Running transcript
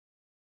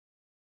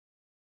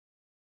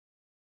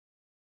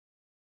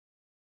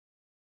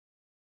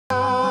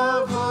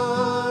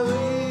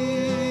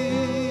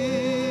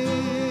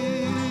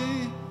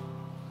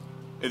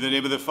In the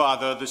name of the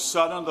Father, the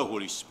Son, and the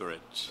Holy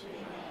Spirit.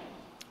 Amen.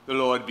 The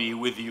Lord be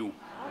with you.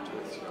 And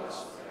with your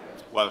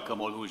spirit.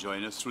 Welcome all who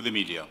join us through the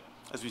media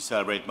as we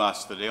celebrate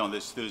Mass today on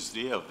this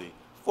Thursday of the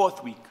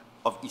 4th week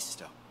of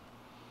Easter.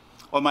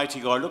 Almighty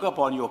God, look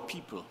upon your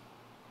people,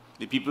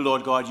 the people,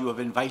 Lord God, you have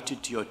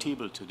invited to your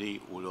table today,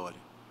 O Lord.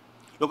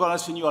 Look on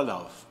us in your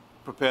love.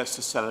 Prepare us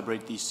to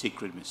celebrate these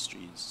sacred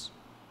mysteries.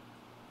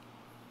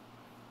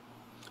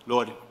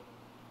 Lord,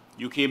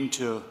 you came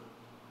to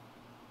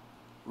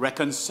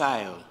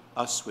reconcile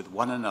us with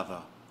one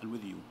another and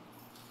with you.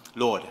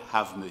 Lord,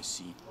 have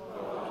mercy.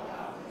 Lord,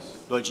 have mercy.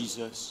 Lord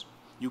Jesus,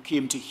 you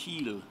came to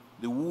heal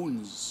the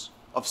wounds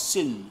of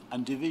sin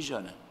and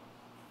division.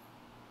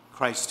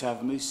 Christ,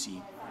 have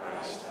mercy.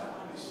 Christ, have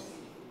mercy.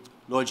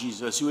 Lord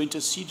Jesus, you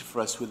intercede for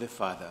us with the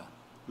Father.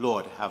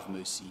 Lord, have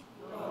mercy.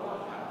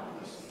 Lord, have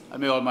mercy.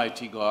 And may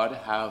Almighty God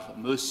have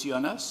mercy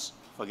on us,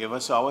 forgive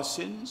us our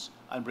sins,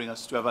 and bring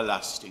us to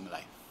everlasting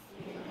life.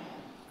 Amen.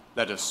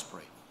 Let us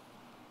pray.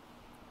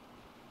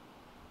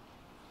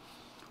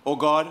 O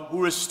God,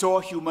 who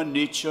restore human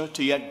nature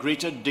to yet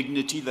greater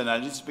dignity than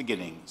at its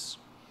beginnings,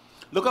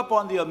 look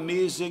upon the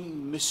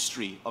amazing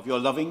mystery of your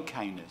loving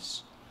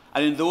kindness,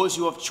 and in those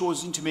you have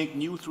chosen to make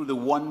new through the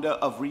wonder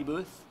of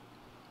rebirth,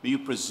 may you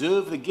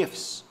preserve the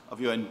gifts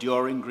of your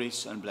enduring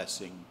grace and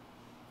blessing.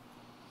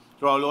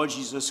 Through our Lord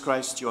Jesus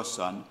Christ, your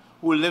Son,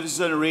 who lives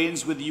and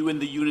reigns with you in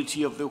the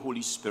unity of the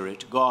Holy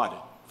Spirit, God,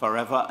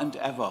 forever and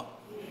ever.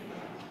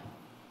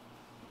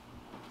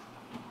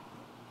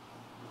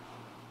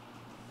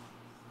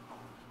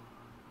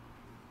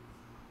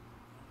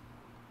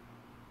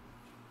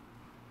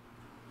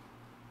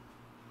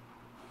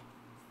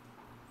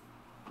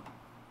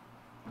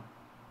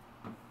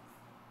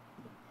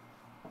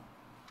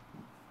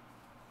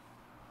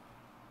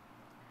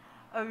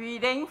 A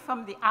reading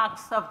from the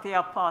Acts of the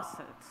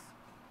Apostles.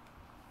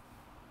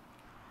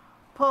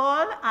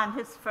 Paul and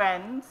his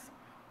friends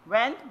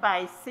went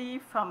by sea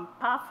from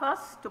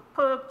Paphos to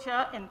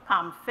Perga in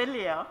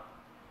Pamphylia,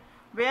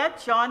 where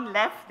John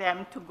left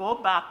them to go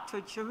back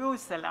to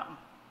Jerusalem.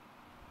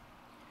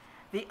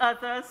 The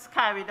others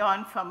carried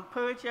on from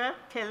Perga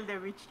till they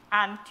reached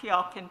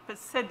Antioch in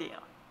Pisidia.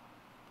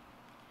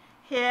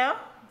 Here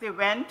they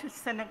went to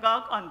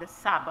synagogue on the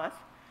Sabbath,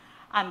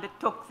 and they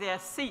took their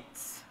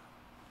seats.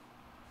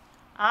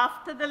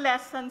 After the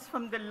lessons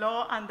from the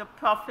law and the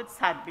prophets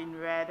had been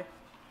read,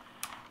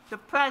 the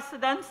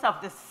presidents of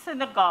the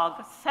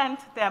synagogue sent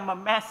them a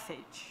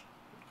message.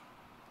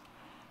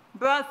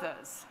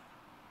 Brothers,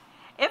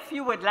 if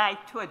you would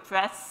like to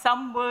address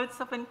some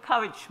words of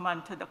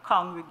encouragement to the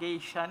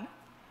congregation,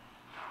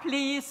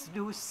 please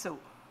do so.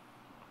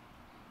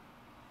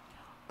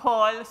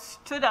 Paul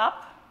stood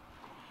up,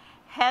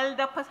 held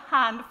up a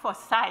hand for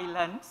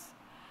silence,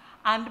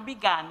 and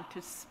began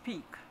to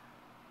speak.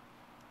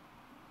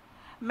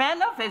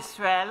 Men of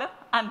Israel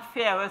and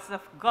fearers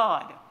of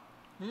God,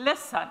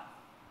 listen.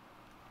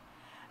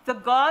 The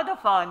God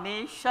of our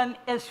nation,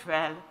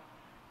 Israel,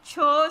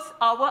 chose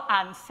our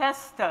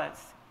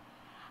ancestors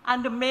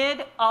and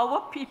made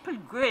our people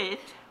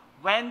great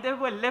when they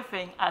were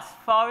living as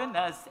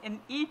foreigners in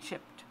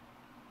Egypt.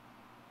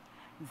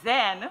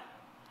 Then,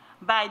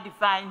 by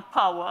divine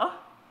power,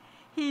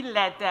 he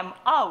led them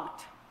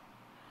out,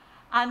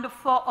 and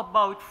for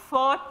about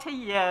 40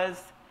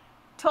 years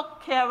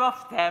took care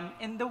of them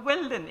in the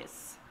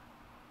wilderness.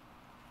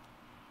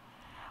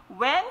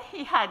 When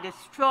he had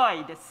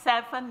destroyed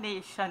 7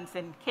 nations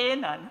in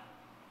Canaan,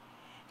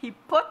 he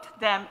put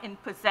them in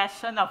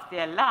possession of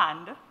their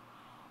land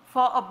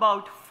for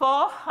about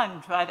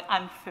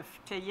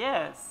 450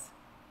 years.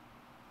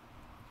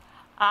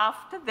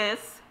 After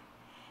this,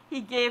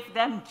 he gave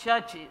them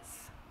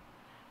judges,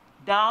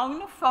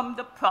 down from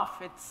the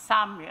prophet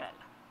Samuel.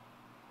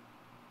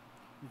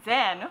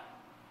 Then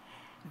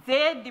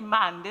they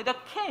demanded a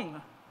king,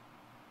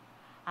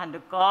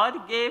 and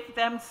God gave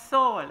them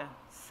Saul,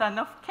 son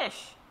of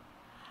Kish,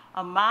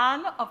 a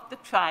man of the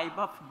tribe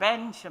of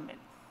Benjamin.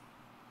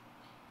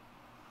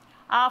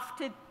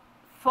 After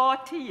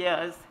 40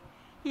 years,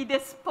 he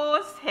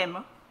disposed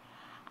him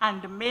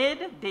and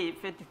made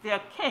David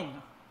their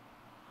king,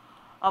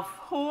 of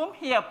whom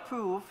he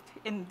approved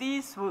in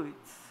these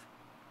words: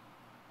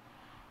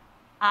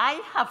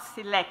 I have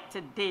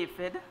selected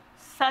David,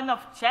 son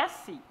of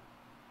Jesse,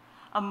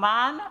 a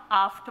man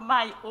after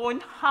my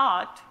own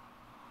heart,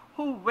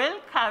 who will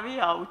carry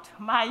out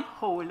my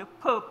whole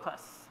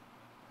purpose.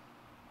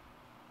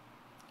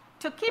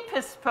 To keep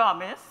his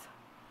promise,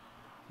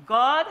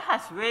 God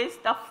has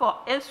raised up for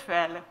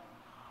Israel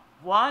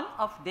one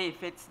of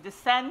David's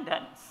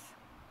descendants,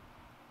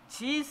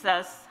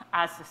 Jesus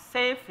as a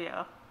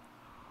Savior,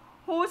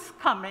 whose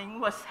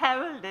coming was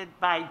heralded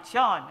by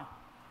John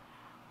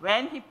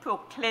when he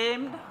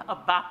proclaimed a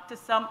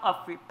baptism of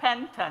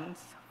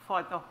repentance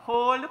for the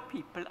whole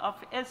people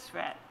of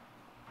Israel.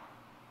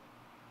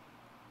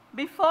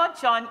 Before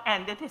John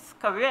ended his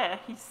career,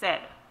 he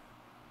said,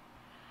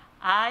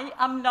 I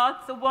am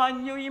not the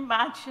one you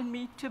imagine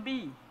me to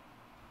be.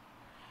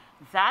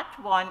 That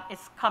one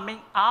is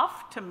coming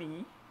after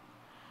me,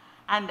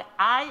 and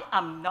I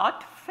am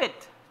not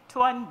fit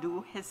to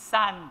undo his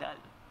sandal.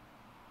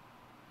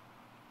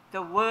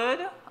 The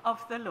word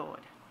of the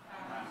Lord.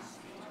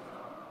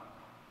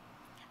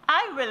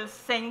 I will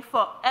sing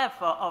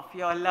forever of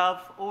your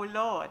love, O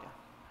Lord.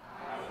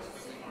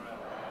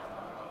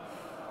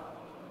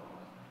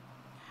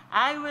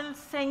 I will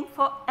sing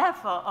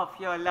forever of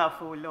your love,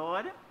 O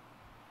Lord.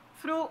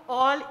 Through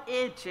all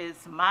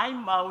ages, my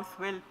mouth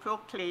will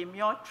proclaim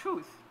your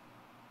truth.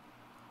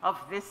 Of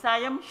this I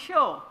am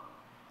sure,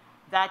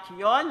 that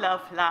your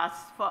love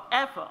lasts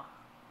forever,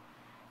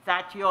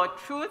 that your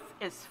truth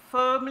is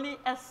firmly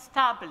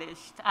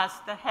established as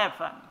the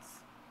heavens.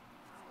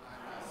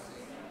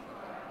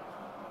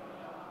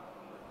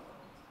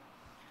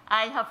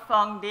 I have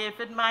found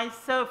David my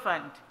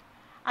servant,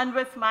 and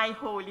with my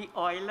holy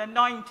oil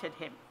anointed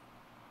him.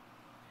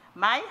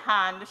 My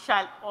hand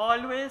shall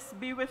always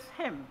be with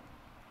him,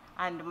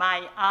 and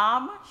my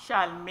arm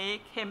shall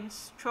make him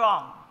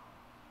strong.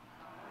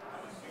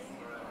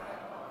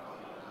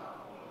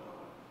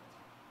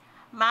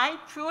 My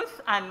truth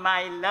and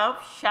my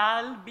love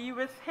shall be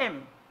with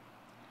him.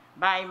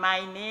 By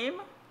my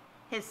name,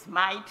 his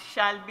might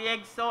shall be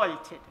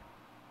exalted.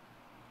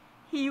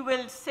 He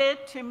will say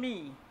to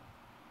me,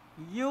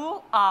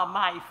 "You are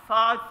my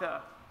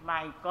Father,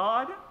 my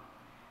God,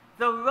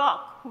 the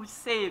rock who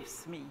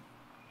saves me."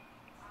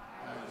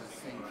 I will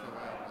sing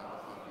forever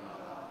of your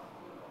love, O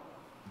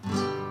Lord.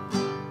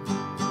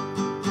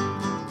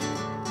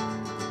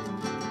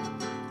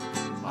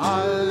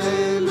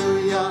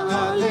 Alleluia,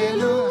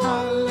 alleluia,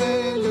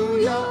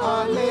 alleluia,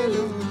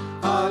 alleluia,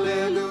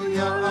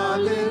 alleluia,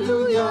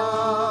 alleluia.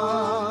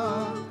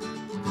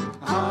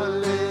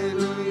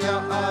 Alleluia,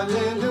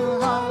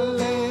 alleluia,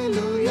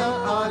 alleluia,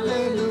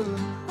 alleluia,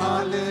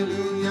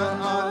 alleluia,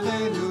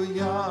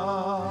 alleluia.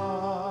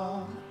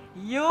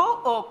 You,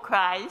 O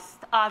Christ,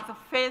 are the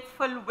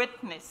faithful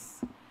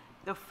witness,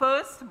 the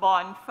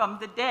firstborn from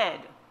the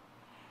dead.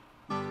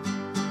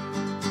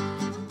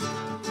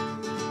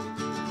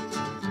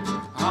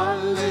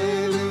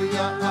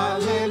 Alleluia,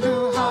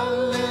 alleluia,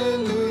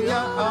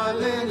 alleluia,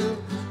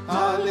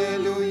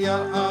 alleluia,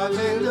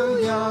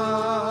 alleluia,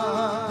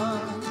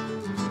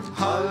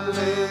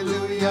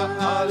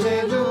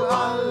 alleluia,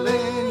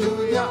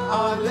 alleluia,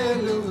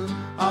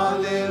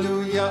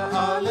 alleluia,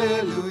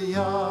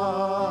 alleluia.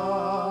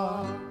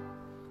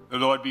 The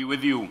Lord be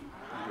with you.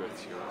 And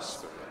with your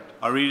spirit.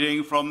 A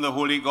reading from the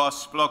Holy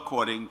Gospel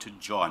according to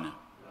John.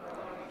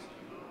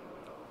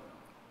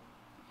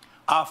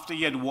 After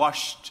he had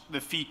washed the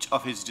feet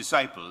of his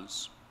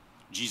disciples,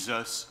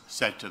 Jesus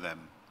said to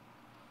them,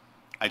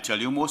 I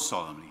tell you most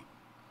solemnly,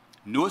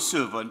 no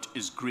servant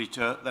is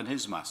greater than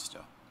his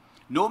master.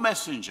 No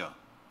messenger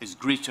is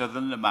greater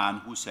than the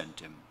man who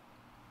sent him.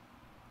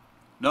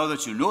 Now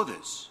that you know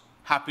this,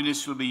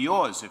 happiness will be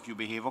yours if you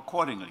behave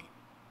accordingly.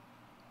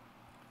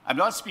 I'm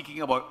not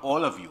speaking about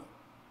all of you.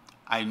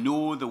 I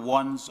know the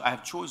ones I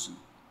have chosen.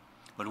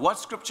 But what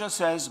Scripture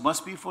says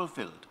must be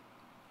fulfilled.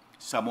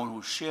 Someone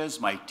who shares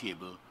my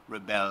table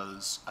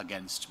rebels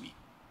against me.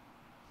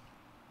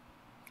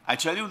 I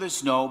tell you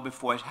this now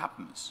before it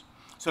happens,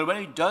 so that when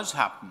it does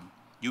happen,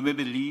 you may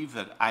believe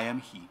that I am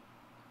he.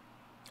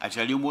 I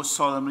tell you most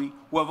solemnly,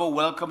 whoever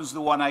welcomes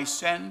the one I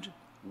send,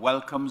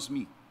 welcomes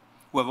me.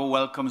 Whoever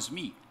welcomes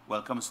me,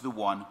 welcomes the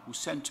one who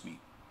sent me.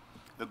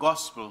 The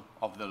Gospel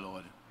of the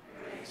Lord.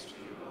 Praise to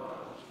you, Lord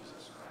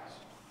Jesus Christ.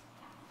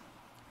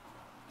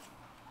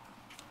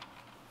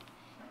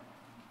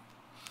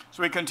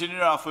 So we continue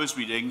our first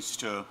readings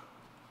to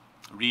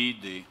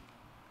read the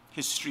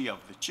history of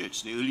the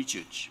church, the early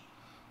church.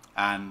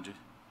 And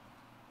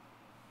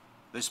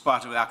this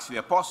part of Acts of the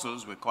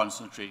Apostles, we're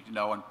concentrating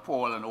now on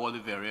Paul and all the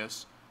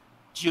various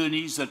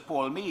journeys that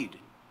Paul made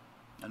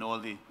and all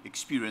the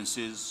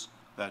experiences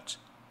that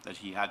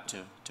he had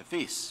to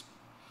face.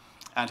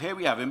 And here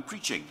we have him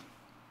preaching.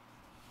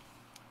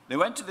 They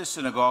went to the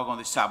synagogue on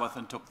the Sabbath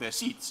and took their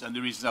seats. And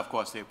the reason, of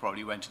course, they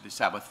probably went to the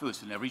Sabbath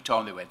first in every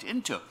town they went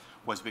into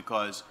was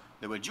because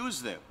there were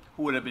Jews there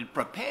who would have been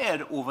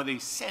prepared over the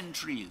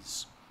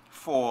centuries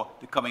for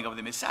the coming of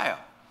the Messiah.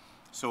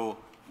 So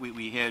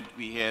we hear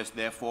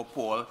therefore,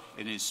 Paul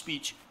in his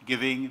speech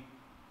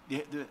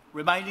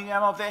reminding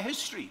them of their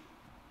history.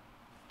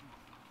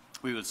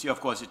 We will see, of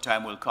course, a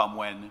time will come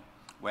when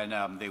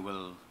they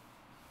will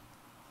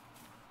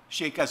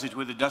shake, as it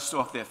were, the dust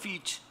off their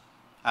feet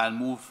and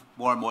move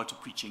more and more to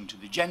preaching to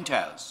the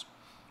Gentiles.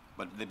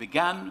 But they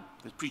began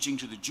with preaching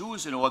to the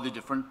Jews in all the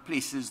different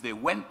places they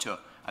went to,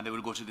 and they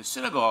would go to the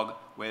synagogue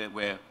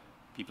where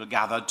people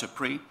gathered to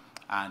pray,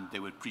 and they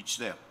would preach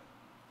there.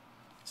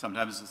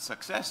 Sometimes with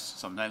success,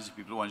 sometimes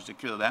people wanted to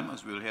kill them,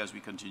 as we'll hear as we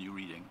continue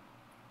reading.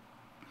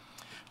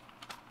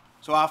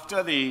 So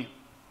after the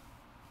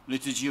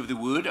liturgy of the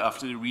word,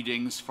 after the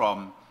readings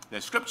from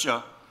their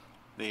scripture,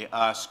 they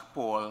asked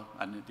Paul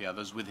and the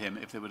others with him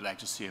if they would like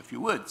to say a few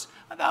words.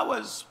 And that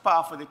was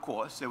par for the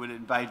course. They would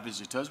invite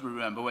visitors. We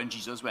remember when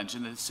Jesus went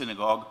in the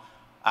synagogue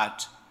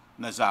at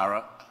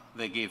Nazareth,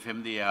 they gave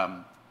him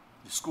the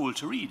school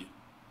to read.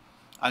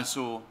 And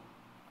so,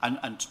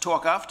 and to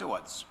talk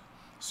afterwards.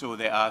 So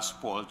they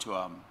asked Paul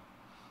to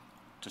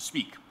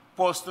speak.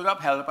 Paul stood up,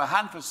 held up a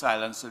hand for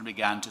silence, and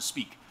began to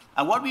speak.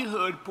 And what we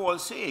heard Paul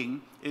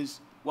saying is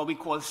what we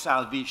call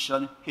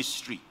salvation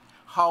history.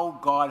 How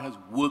God has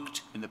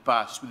worked in the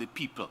past with the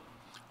people.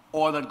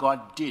 All that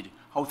God did.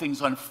 How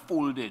things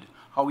unfolded.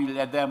 How he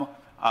led them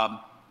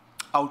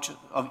out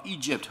of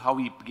Egypt. How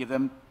he gave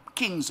them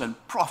kings and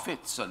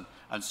prophets and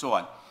so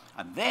on.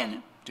 And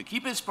then, to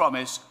keep his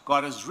promise,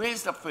 God has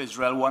raised up for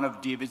Israel one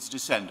of David's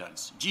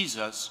descendants,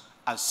 Jesus,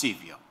 as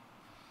Savior.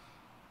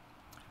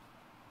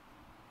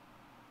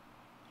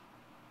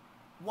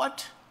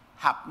 What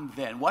happened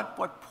then?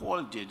 What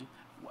Paul did,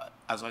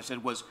 as I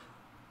said, was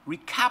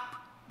recap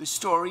the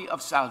story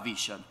of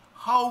salvation,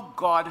 how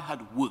God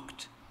had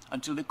worked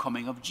until the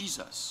coming of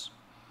Jesus.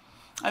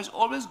 It's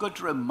always good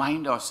to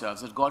remind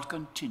ourselves that God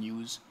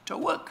continues to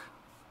work.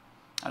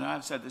 I know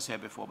I've said this here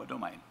before, but don't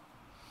mind.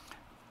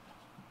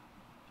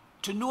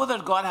 To know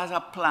that God has a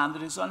plan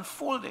that is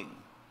unfolding.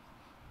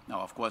 Now,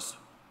 of course,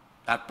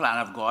 that plan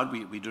of God,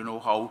 we don't know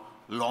how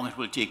long it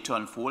will take to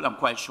unfold. I'm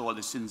quite sure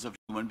the sins of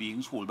human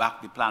beings hold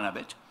back the plan a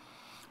bit.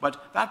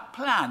 But that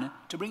plan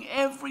to bring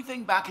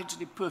everything back into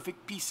the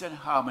perfect peace and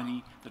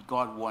harmony that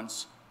God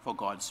wants for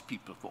God's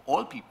people, for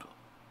all people.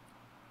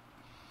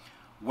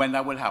 When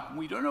that will happen,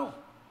 we don't know.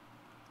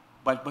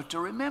 But to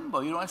remember,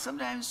 and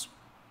sometimes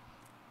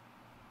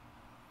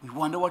we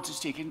wonder what is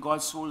taking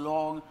God so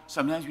long.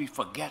 Sometimes we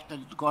forget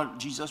that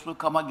Jesus will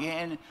come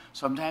again.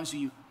 Sometimes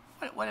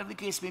whatever the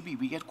case may be,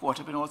 we get caught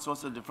up in all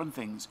sorts of different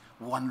things,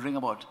 wondering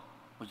about,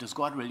 well, does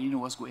God really know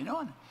what's going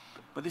on?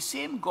 But the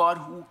same God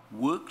who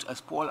worked,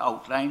 as Paul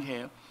outlined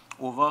here,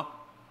 over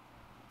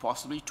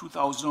possibly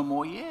 2,000 or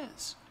more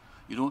years,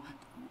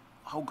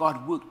 how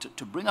God worked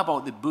to bring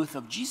about the birth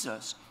of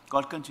Jesus,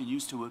 God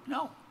continues to work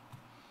now,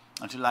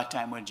 until that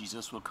time when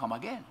Jesus will come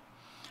again.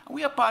 And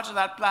we are part of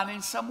that plan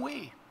in some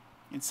way.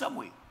 In some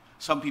way.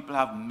 Some people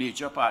have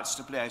major parts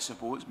to play, I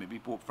suppose, maybe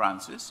Pope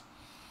Francis,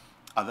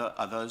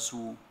 others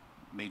who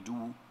may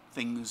do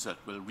things that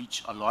will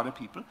reach a lot of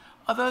people.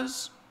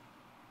 Others,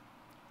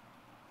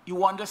 you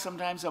wonder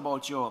sometimes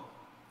about your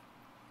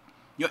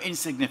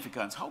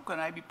insignificance. How can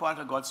I be part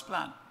of God's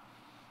plan?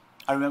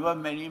 I remember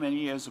many, many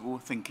years ago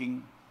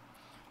thinking,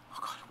 oh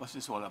God, what's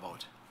this all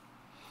about?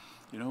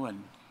 And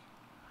am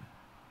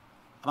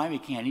I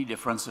making any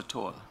difference at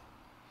all?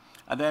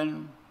 And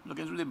then,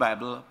 looking through the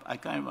Bible, I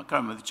can't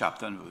remember the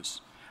chapter and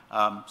verse,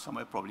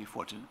 somewhere probably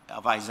 14,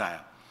 of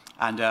Isaiah.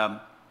 And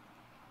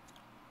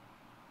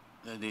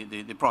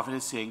the prophet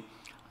is saying,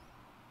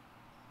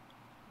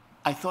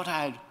 I thought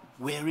I had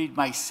wearied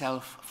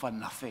myself for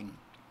nothing.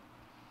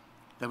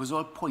 That was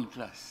all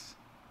pointless.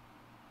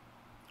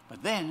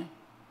 But then,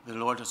 the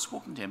Lord had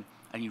spoken to him,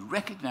 and he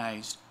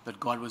recognized that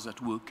God was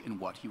at work in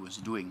what he was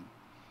doing.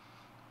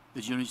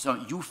 That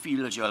you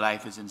feel that your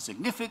life is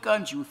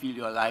insignificant, you feel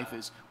your life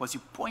is, what's the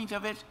point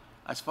of it?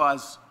 As far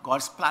as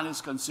God's plan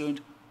is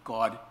concerned,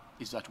 God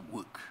is at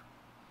work.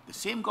 The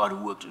same God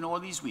who worked in all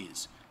these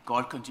ways,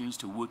 God continues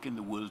to work in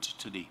the world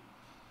today.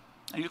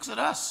 And he looks at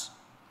us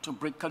to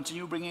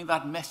continue bringing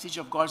that message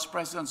of God's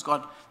presence,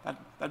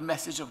 that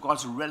message of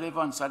God's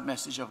relevance, that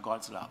message of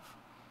God's love.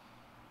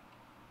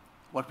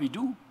 What we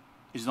do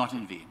is not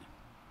in vain.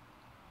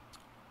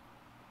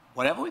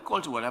 Whatever we call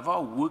to, whatever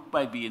our work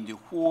might be, in the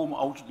home,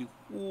 out of the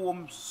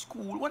home,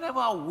 school, whatever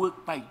our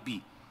work might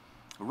be,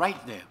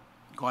 right there,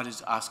 God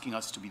is asking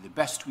us to be the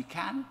best we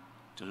can,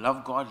 to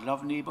love God,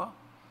 love neighbor,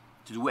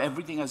 to do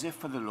everything as if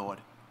for the Lord,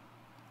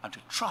 and to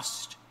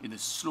trust in the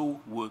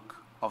slow work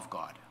of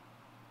God.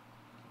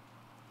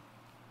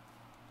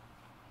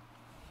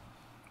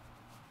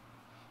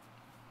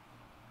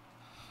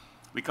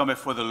 We come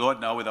before the Lord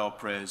now with our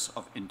prayers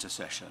of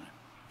intercession.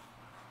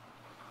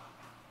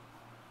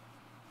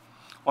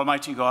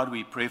 Almighty God,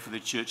 we pray for the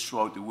church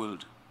throughout the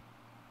world.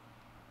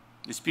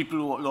 These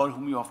people, O Lord,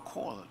 whom you have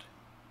called.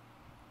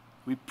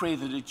 We pray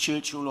that the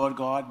church, O Lord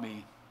God,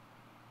 may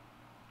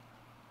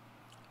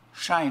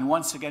shine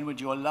once again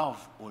with your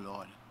love, O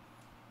Lord.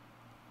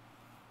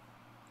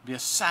 Be a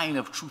sign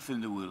of truth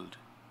in the world.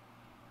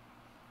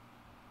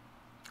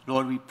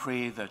 Lord, we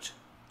pray that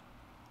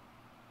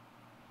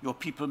your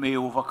people may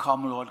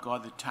overcome, Lord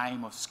God, the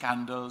time of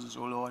scandals,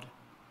 O Lord.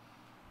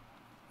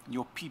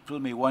 Your people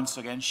may once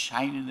again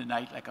shine in the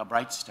night like a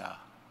bright star.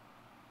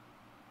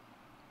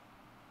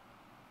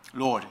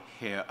 Lord,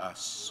 hear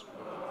us.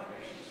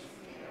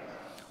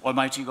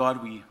 Almighty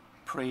God, we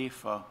pray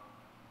for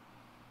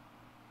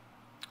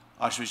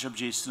Archbishop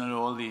Jason and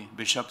all the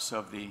bishops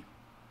of the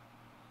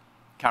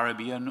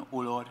Caribbean, O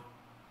Lord.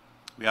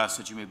 We ask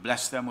that you may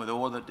bless them with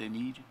all that they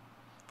need.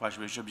 For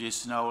Archbishop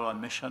Jason now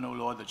on mission, O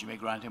Lord, that you may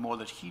grant him all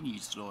that he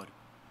needs, Lord,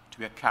 to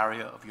be a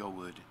carrier of your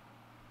word.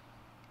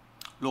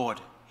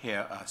 Lord,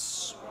 hear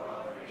us.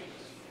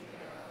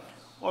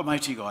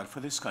 Almighty God, for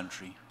this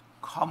country,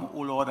 come, O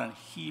Lord, and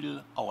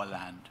heal our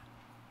land.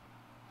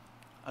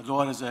 And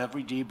Lord, as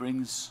every day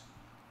brings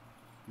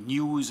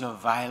news of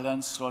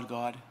violence, Lord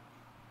God,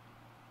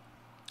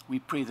 we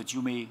pray that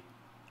you may,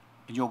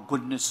 in your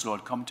goodness,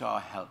 Lord, come to our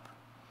help.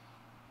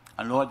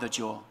 And Lord, that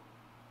your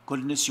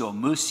goodness, your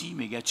mercy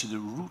may get to the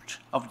root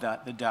of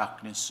the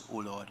darkness, O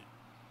Lord.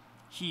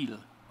 Heal,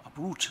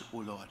 uproot, O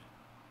Lord.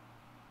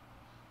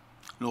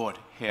 Lord,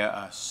 hear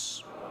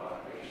us.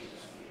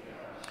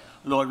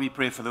 Lord, we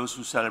pray for those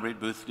who celebrate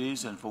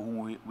birthdays and for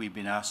whom we've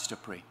been asked to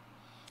pray.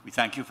 We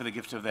thank you for the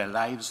gift of their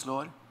lives,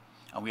 Lord,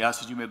 and we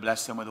ask that you may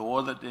bless them with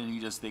all that they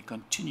need as they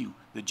continue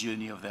the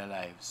journey of their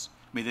lives.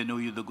 May they know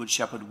you, the Good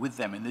Shepherd, with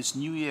them in this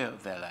new year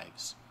of their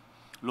lives.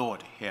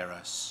 Lord, hear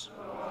us.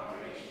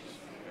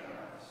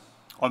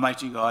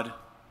 Almighty God,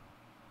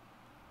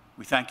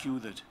 we thank you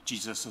that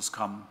Jesus has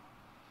come,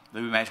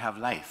 that we might have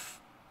life,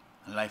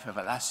 and life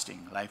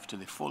everlasting, life to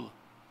the full.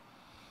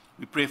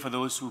 We pray for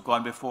those who have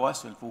gone before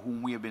us and for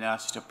whom we have been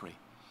asked to pray.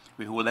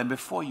 We hold them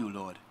before you,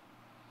 Lord.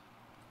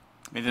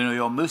 May they know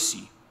your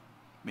mercy.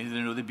 May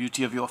they know the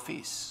beauty of your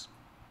face.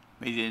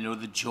 May they know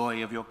the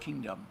joy of your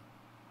kingdom.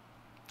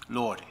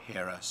 Lord,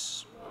 hear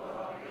us.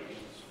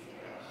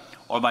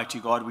 Almighty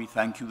God, we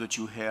thank you that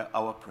you hear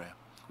our prayer.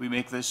 We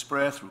make this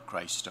prayer through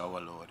Christ our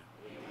Lord.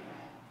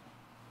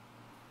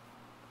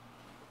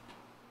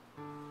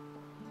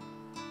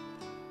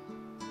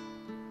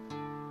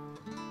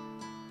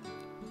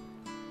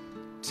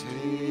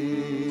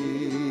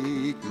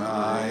 Take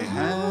my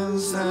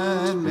hands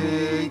and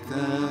make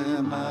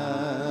them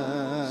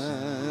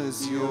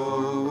as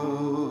your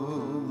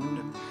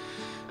own,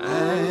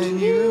 and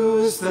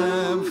use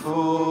them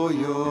for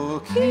your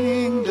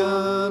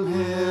kingdom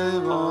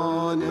here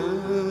on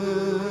earth.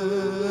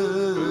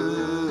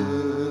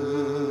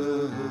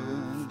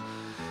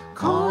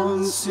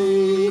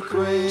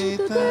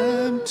 Consecrate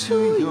them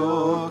to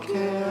your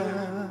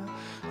care.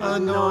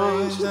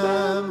 Anoint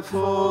them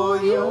for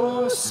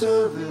your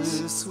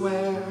service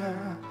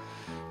where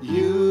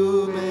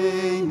you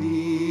may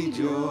need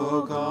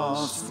your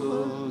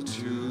gospel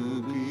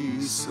to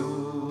be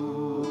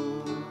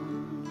sown.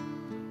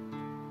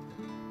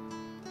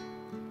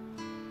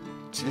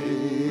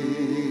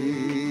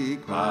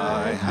 Take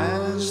my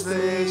hands,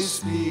 they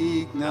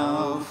speak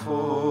now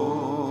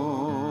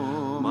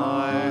for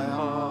my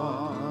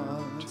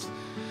heart,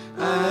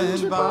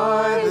 and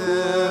by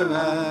their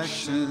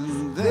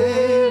action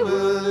they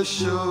will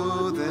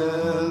show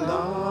their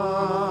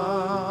love.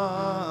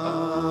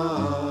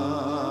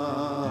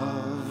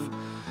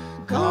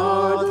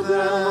 Guard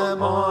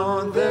them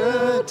on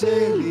their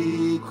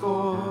daily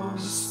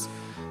course,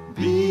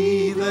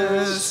 be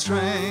their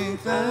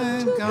strength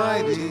and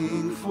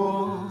guiding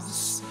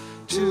force,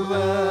 to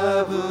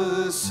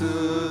ever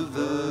serve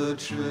the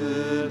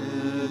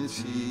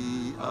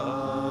Trinity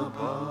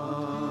above.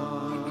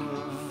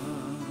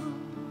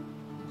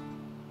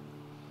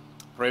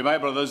 Pray, my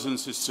brothers and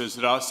sisters,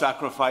 that our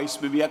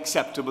sacrifice may be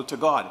acceptable to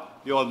God,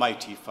 the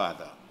Almighty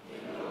Father.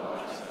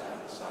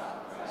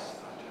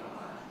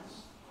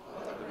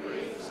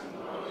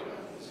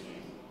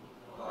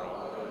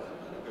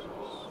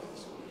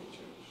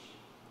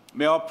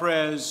 May our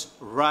prayers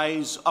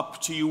rise up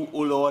to you, O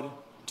Lord,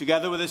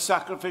 together with the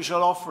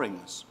sacrificial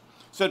offerings,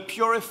 so that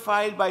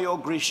purified by your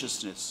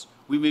graciousness,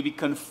 we may be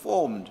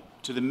conformed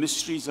to the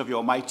mysteries of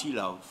your mighty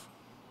love.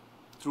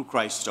 Through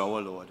Christ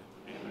our Lord.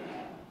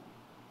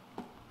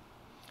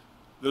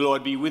 The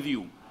Lord be with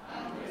you.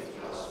 And with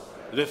your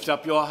spirit. Lift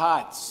up your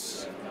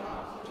hearts.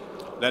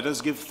 Let us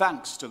give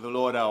thanks to the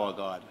Lord our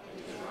God.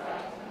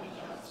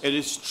 It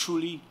is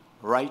truly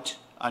right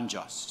and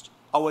just,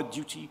 our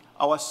duty,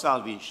 our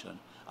salvation,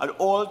 at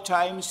all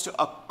times to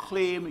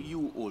acclaim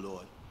you, O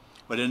Lord,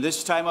 but in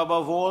this time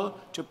above all,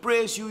 to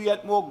praise you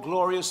yet more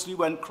gloriously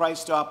when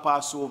Christ our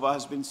Passover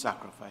has been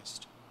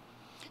sacrificed.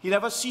 He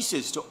never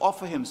ceases to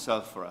offer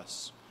himself for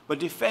us, but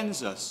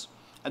defends us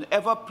and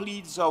ever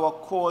pleads our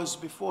cause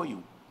before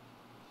you.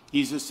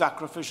 He is the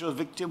sacrificial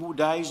victim who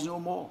dies no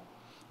more,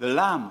 the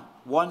Lamb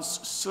once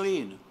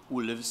slain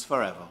who lives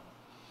forever.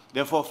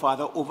 Therefore,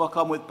 Father,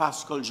 overcome with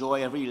paschal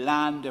joy, every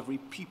land, every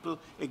people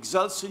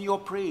exults in your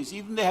praise.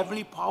 Even the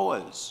heavenly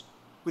powers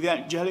with the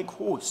angelic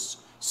hosts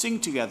sing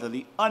together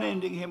the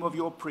unending hymn of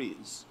your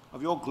praise,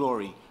 of your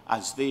glory,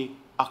 as they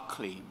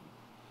acclaim.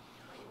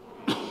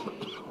 God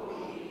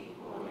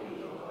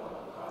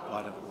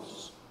of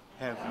hosts,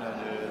 heaven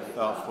and earth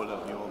are full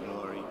of your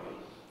glory.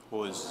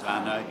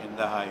 Hosanna in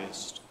the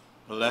highest.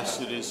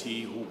 Blessed is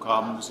he who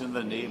comes in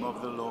the name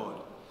of the Lord.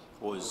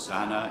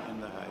 Hosanna in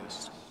the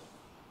highest.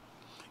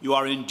 You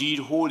are indeed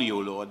holy, O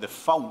Lord, the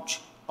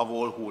fount of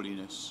all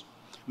holiness.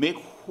 Make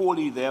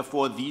holy,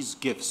 therefore, these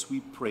gifts,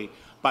 we pray,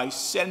 by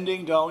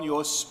sending down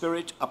your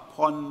Spirit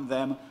upon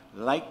them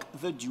like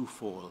the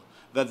dewfall,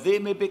 that they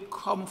may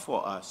become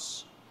for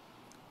us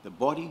the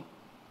body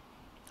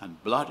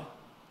and blood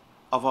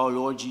of our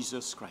Lord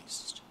Jesus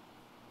Christ.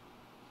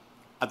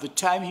 At the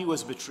time he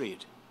was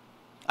betrayed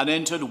and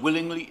entered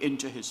willingly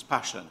into his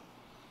passion,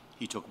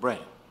 he took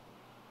bread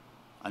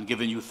and,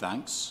 giving you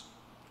thanks,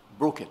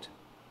 broke it.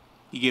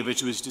 He gave it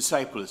to his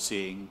disciples,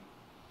 saying,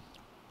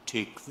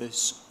 "Take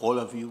this, all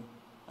of you,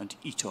 and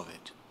eat of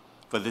it,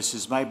 for this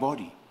is my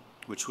body,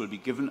 which will be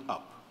given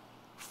up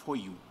for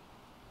you."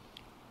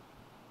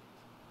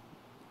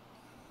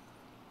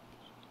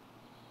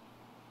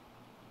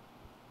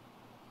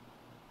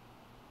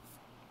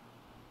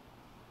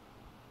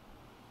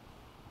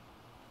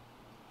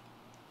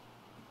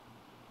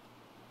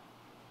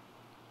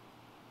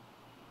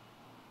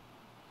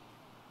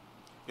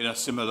 In a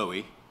similar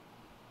way,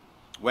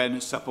 when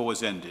supper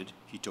was ended,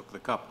 he took the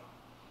cup,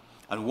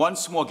 and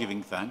once more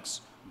giving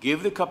thanks,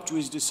 gave the cup to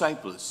his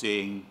disciples,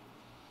 saying,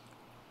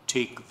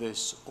 "Take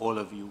this, all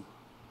of you,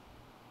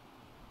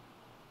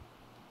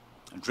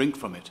 and drink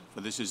from it,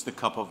 for this is the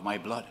cup of my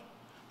blood,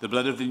 the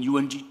blood of the new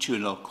and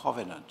eternal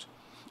covenant.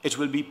 It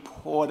will be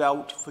poured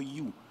out for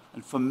you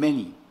and for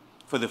many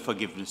for the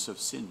forgiveness of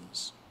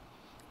sins.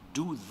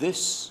 Do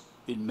this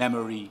in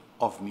memory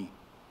of me."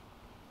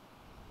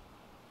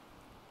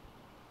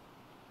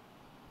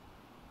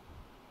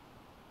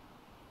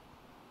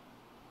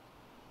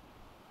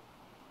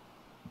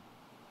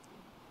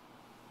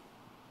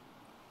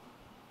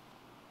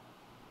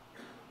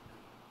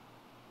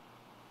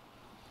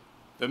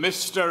 The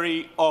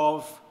mystery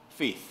of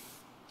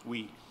faith.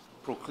 We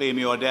proclaim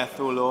your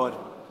death, O Lord,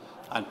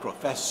 and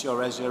profess your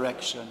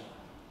resurrection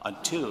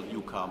until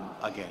you come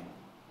again.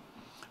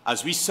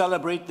 As we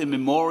celebrate the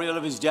memorial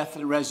of his death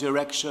and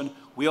resurrection,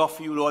 we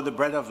offer you, Lord, the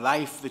bread of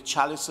life, the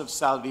chalice of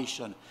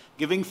salvation,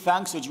 giving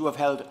thanks that you have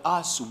held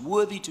us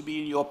worthy to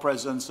be in your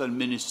presence and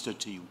minister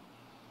to you.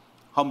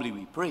 Humbly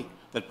we pray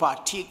that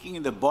partaking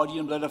in the body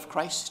and blood of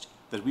Christ,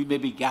 that we may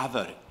be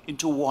gathered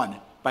into one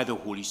by the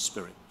Holy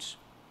Spirit.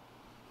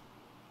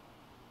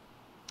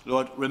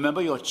 Lord,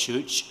 remember your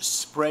church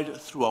spread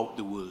throughout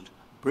the world.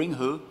 Bring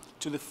her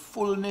to the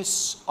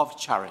fullness of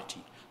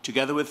charity,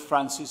 together with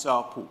Francis,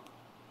 our Pope,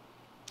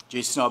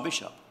 Jason, our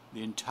Bishop,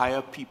 the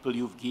entire people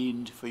you've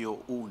gained for your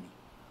own.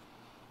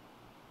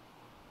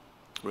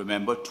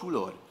 Remember too,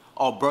 Lord,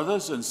 our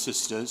brothers and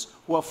sisters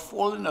who have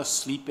fallen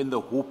asleep in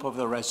the hope of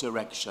the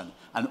resurrection,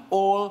 and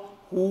all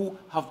who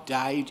have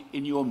died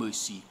in your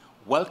mercy.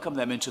 Welcome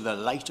them into the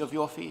light of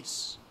your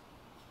face.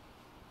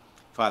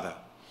 Father,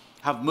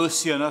 have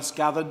mercy on us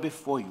gathered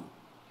before you.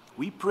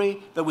 We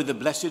pray that with the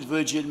Blessed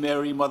Virgin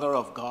Mary, Mother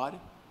of God,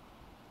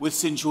 with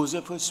St.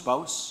 Joseph, her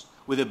spouse,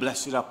 with the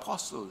blessed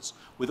apostles,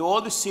 with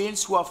all the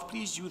saints who have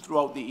pleased you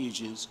throughout the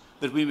ages,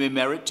 that we may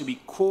merit to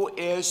be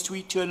co-heirs to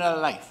eternal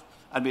life,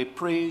 and may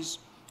praise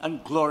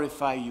and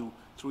glorify you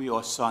through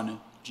your Son,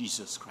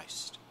 Jesus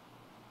Christ.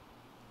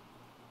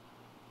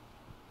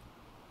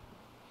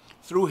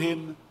 Through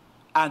him,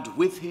 and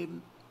with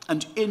him,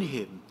 and in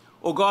him,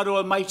 O God,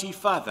 Almighty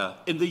Father,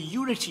 in the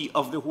unity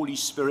of the Holy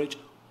Spirit,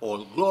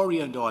 all glory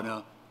and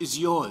honor is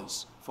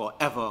yours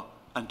forever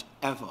and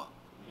ever.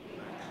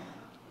 Amen.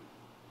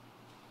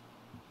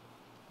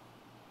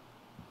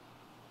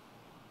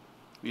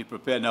 We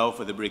prepare now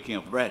for the breaking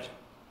of bread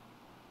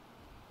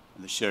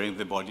and the sharing of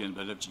the body and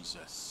blood of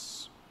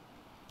Jesus.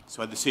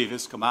 So at the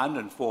Saviour's command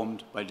and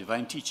formed by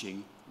divine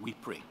teaching, we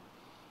pray.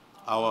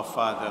 Our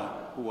Father,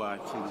 who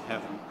art in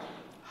heaven,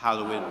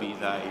 hallowed be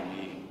thy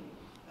name.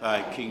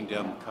 Thy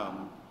kingdom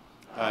come,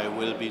 thy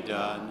will be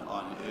done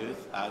on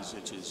earth as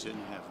it is in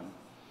heaven.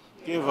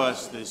 Give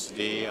us this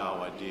day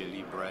our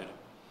daily bread,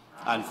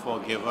 and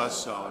forgive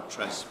us our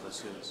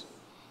trespasses,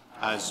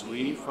 as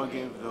we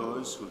forgive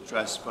those who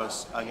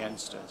trespass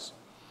against us.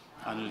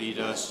 And lead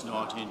us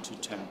not into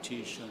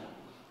temptation,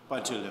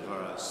 but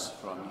deliver us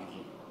from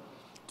evil.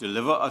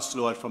 Deliver us,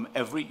 Lord, from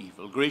every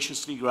evil.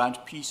 Graciously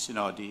grant peace in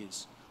our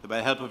days, that by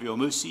the help of your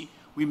mercy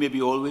we may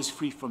be always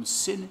free from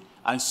sin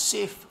and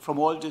safe from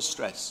all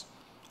distress,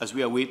 as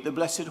we await the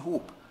blessed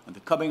hope and the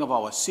coming of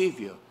our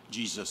Saviour,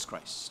 Jesus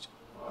Christ.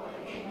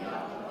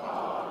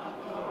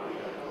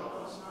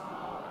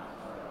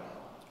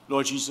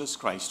 Lord Jesus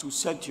Christ, who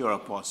said to your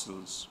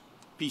apostles,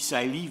 "Peace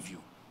I leave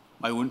you,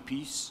 my own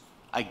peace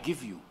I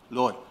give you."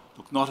 Lord,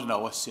 look not on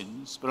our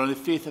sins, but on the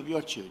faith of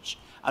your church,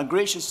 and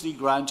graciously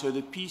grant her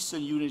the peace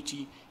and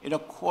unity in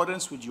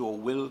accordance with your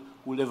will,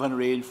 who live and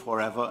reign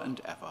forever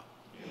and ever.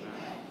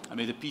 And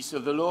may the peace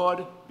of the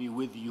Lord be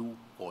with you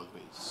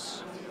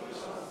always.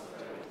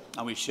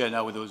 And we share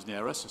now with those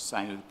near us a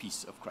sign of the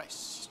peace of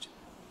Christ.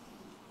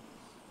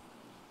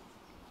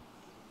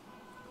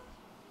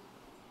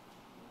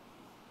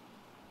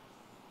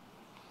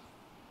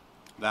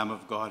 Lamb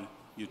of God,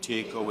 you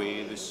take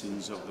away the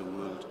sins of the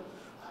world.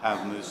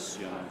 Have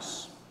mercy on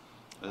us.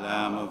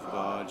 Lamb of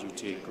God, you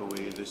take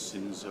away the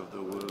sins of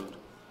the world.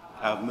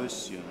 Have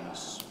mercy on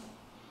us.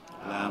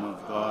 Lamb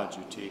of God,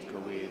 you take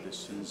away the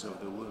sins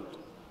of the world.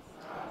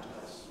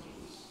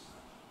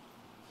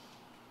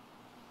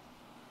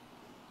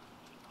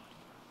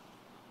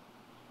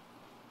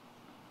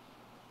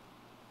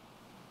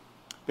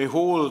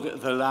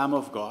 Behold the Lamb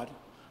of God.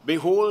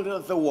 Behold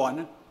the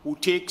one who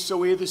takes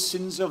away the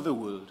sins of the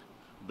world.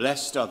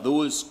 Blessed are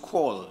those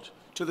called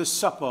to the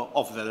supper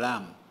of the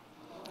Lamb.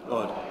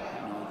 Lord,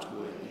 not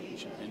worthy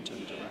to enter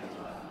into thy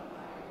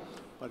house,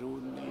 but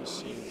only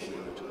say the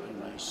word, and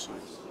my soul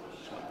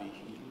shall be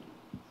healed.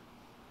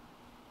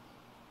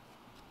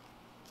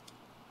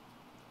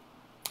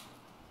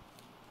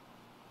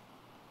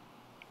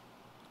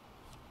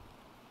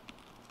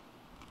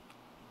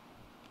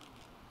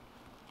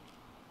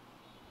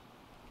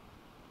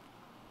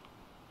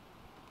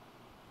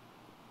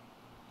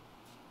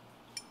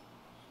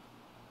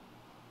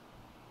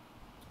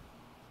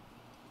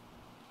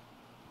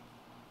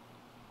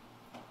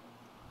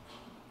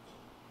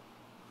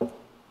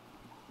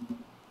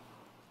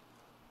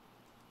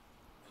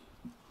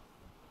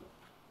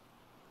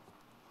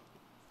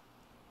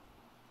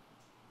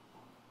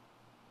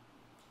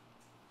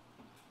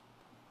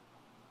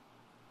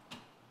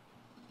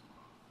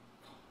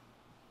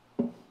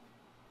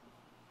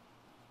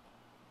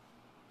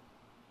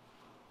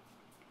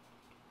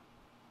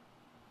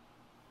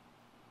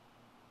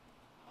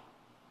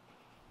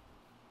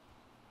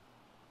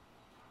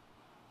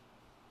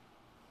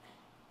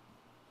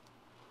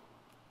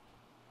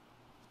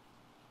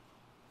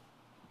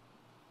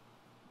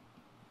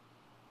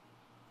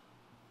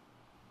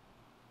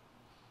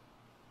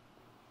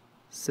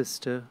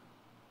 sister,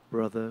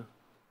 brother,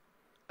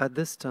 at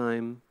this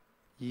time,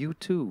 you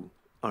too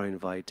are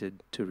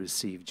invited to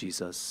receive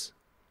Jesus.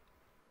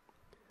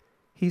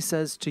 He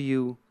says to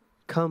you,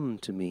 "Come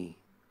to me,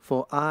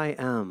 for I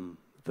am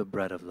the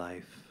bread of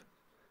life.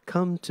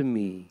 Come to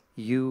me,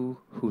 you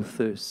who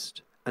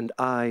thirst, and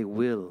I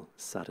will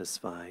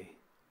satisfy."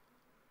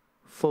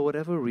 For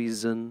whatever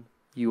reason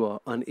you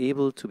are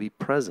unable to be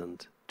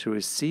present to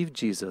receive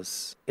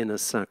Jesus in a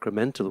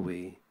sacramental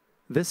way,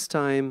 this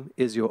time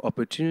is your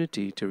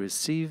opportunity to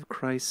receive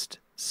Christ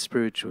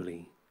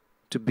spiritually,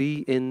 to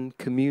be in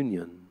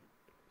communion,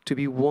 to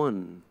be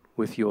one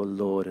with your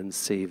Lord and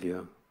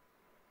Savior.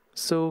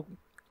 So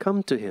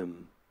come to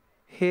him,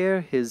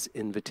 hear his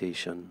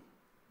invitation.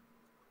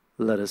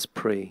 Let us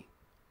pray.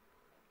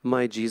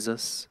 My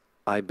Jesus,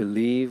 I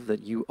believe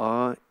that you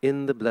are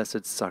in the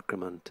Blessed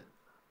Sacrament.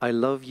 I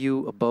love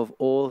you above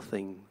all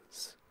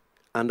things,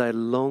 and I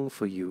long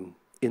for you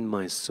in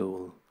my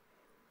soul.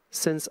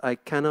 Since I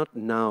cannot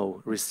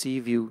now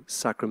receive you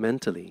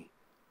sacramentally,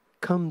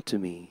 come to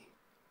me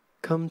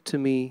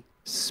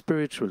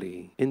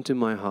spiritually into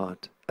my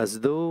heart.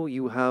 As though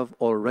you have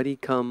already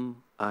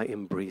come, I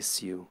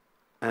embrace you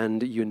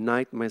and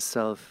unite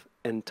myself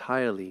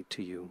entirely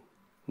to you.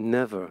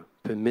 Never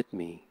permit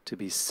me to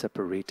be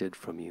separated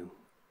from you.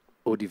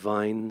 O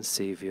divine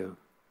Savior,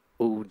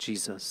 O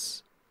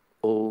Jesus,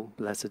 O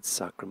Blessed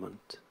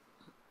Sacrament.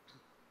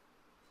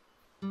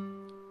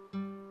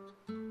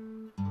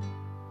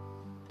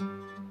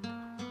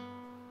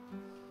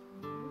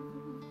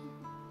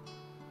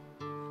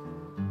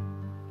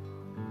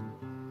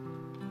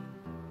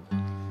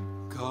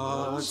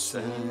 God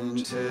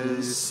sent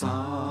his Son,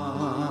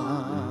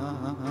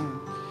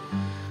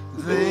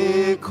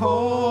 they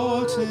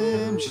called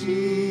him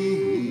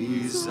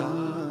Jesus.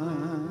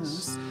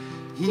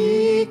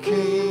 He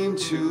came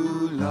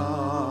to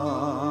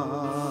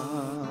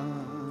love,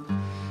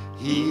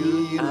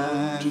 heal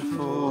and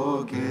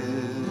forgive.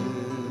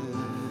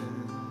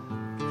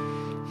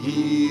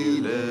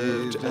 He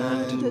lived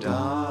and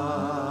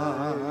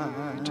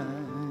died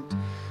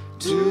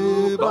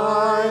to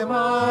buy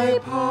my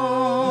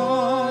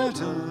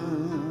pardon.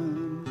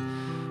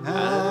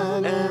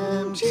 An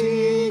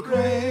empty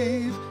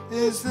grave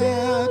is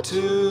there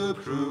to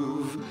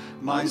prove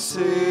my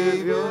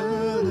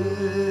Savior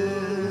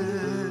lives.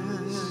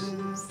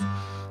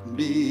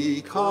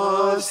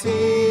 Because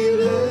he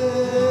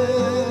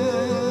lives,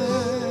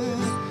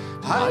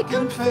 I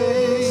can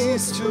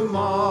face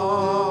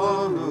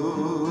tomorrow.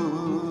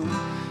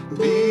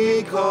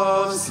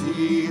 Because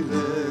he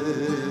lives,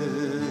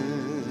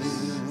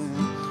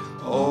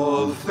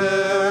 all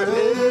fear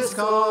is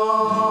gone.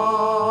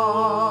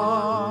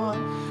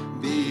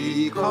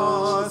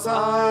 Because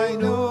I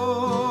know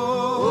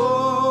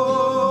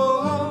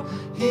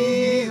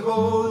he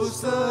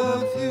holds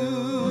the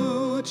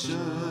future,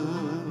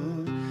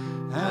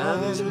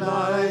 and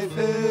life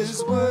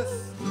is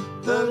worth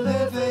the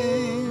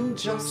living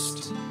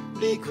just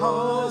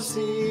because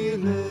he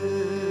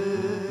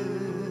lives.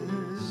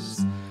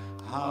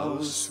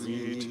 How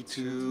sweet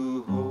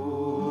to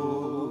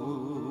hold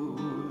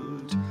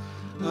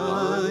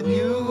a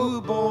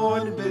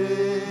newborn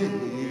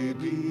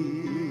baby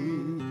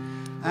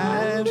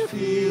and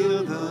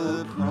feel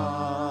the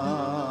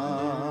pride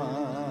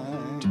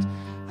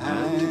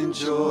and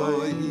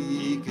joy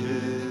he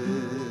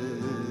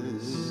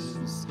gives,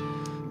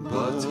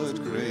 but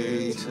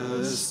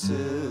greater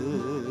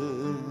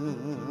still,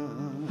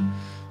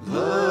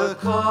 the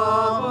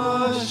calm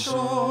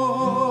assurance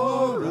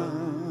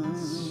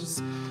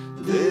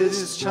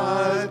this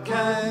child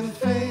can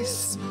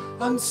face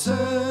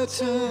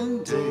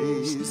uncertain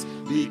days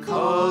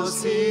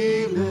because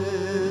he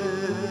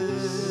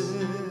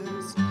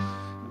lives.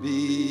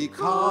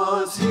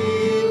 Because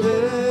he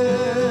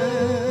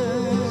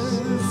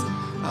lives,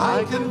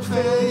 I can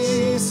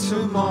face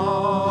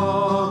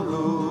tomorrow.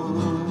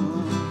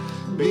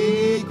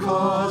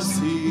 Because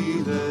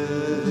he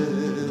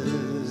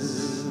lives,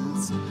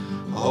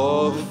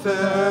 all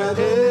fear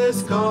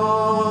is gone.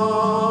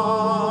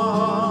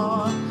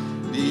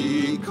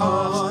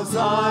 Because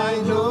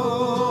I know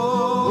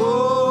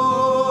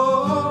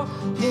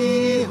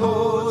he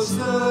holds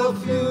the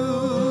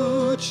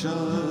future,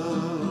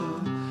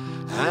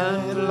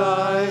 and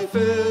life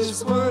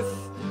is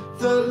worth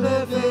the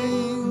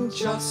living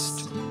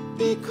just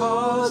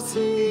because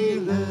he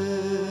lives.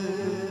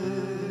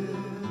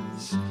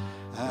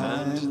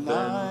 And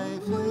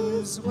life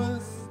is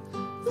worth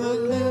the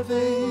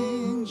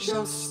living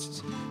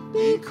just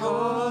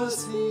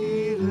because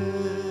he lives.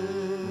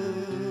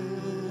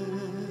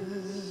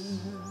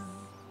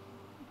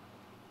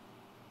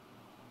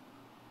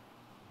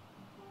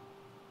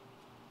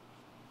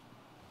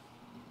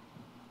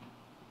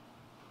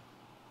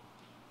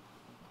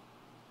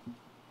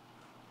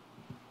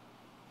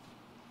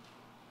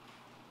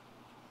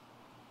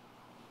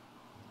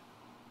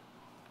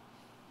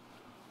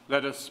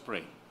 Let us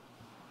pray.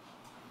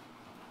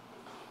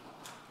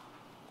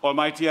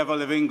 Almighty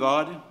ever-living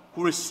God,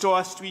 who restore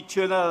us to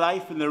eternal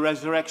life in the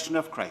resurrection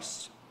of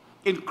Christ,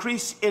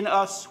 increase in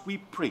us, we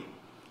pray,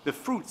 the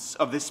fruits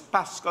of this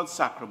Paschal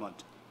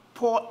sacrament,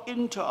 pour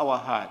into our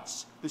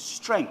hearts the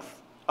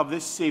strength of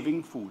this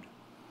saving food,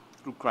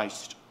 through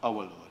Christ our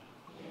Lord.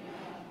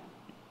 Amen.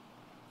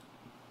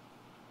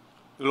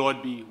 The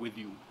Lord be with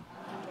you.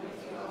 And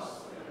with your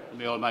spirit.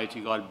 May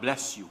Almighty God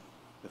bless you,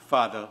 the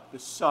Father, the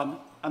Son,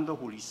 and the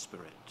Holy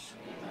Spirit.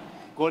 Amen.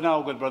 Go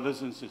now, good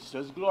brothers and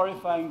sisters,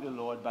 glorifying the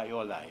Lord by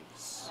your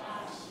lives.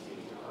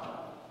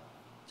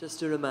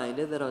 Just a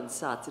reminder that on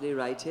Saturday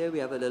right here we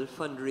have a little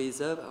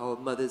fundraiser, our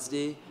Mother's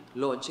Day,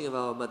 launching of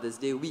our Mother's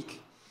Day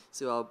week.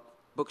 So our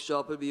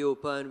bookshop will be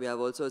open. We have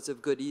all sorts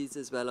of goodies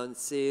as well on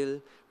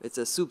sale. It's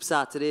a soup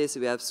Saturday, so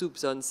we have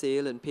soups on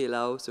sale and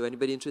pilau. So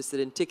anybody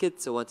interested in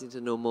tickets or wanting to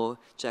know more,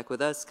 check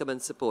with us. Come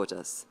and support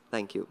us.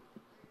 Thank you.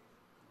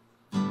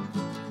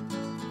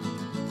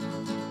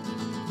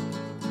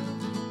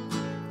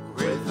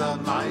 With a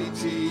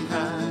mighty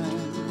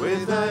hand,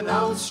 with an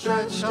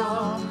outstretched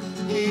arm,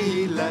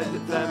 he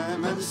led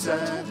them and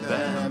set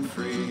them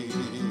free.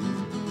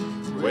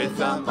 With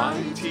a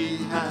mighty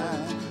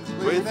hand,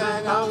 with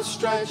an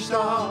outstretched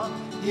arm,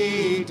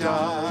 he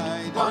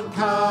died on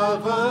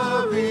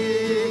Calvary.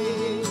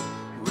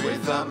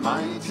 With a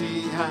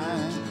mighty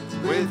hand,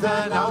 with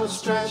an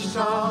outstretched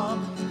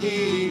arm,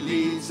 he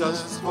leads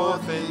us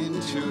forth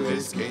into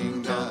his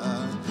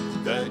kingdom,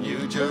 the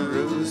New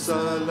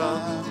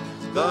Jerusalem,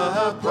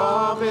 the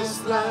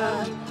promised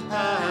land,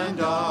 and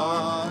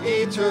our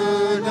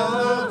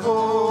eternal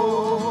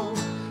home.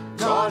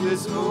 God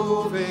is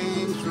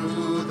moving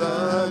through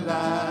the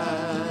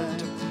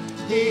land.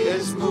 He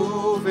is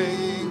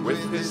moving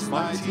with his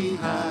mighty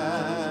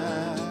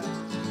hand.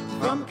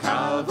 From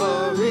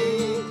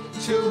Calvary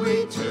to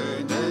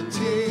eternity.